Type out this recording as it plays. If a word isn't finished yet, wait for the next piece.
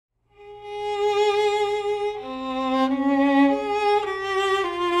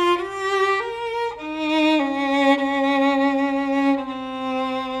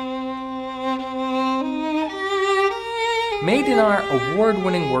Made in our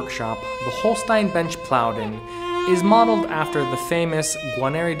award-winning workshop, the Holstein bench Plowden is modeled after the famous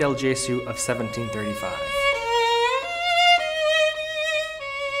Guarneri del Gesù of 1735.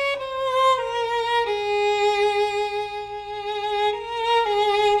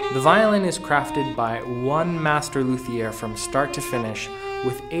 The violin is crafted by one master luthier from start to finish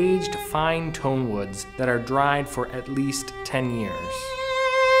with aged fine tone woods that are dried for at least 10 years.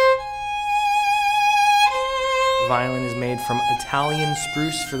 The violin is made from Italian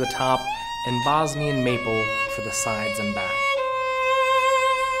spruce for the top and Bosnian maple for the sides and back.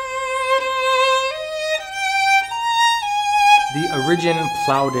 The origin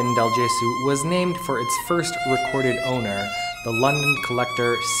Plowden del Gesù was named for its first recorded owner, the London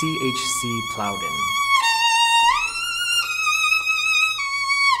collector C.H.C. Plowden.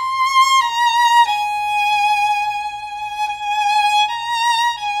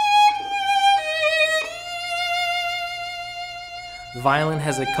 The violin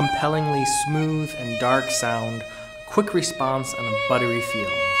has a compellingly smooth and dark sound, quick response, and a buttery feel.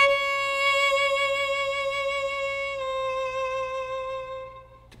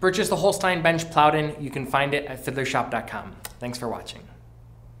 To purchase the Holstein bench Plowden, you can find it at Fiddlershop.com. Thanks for watching.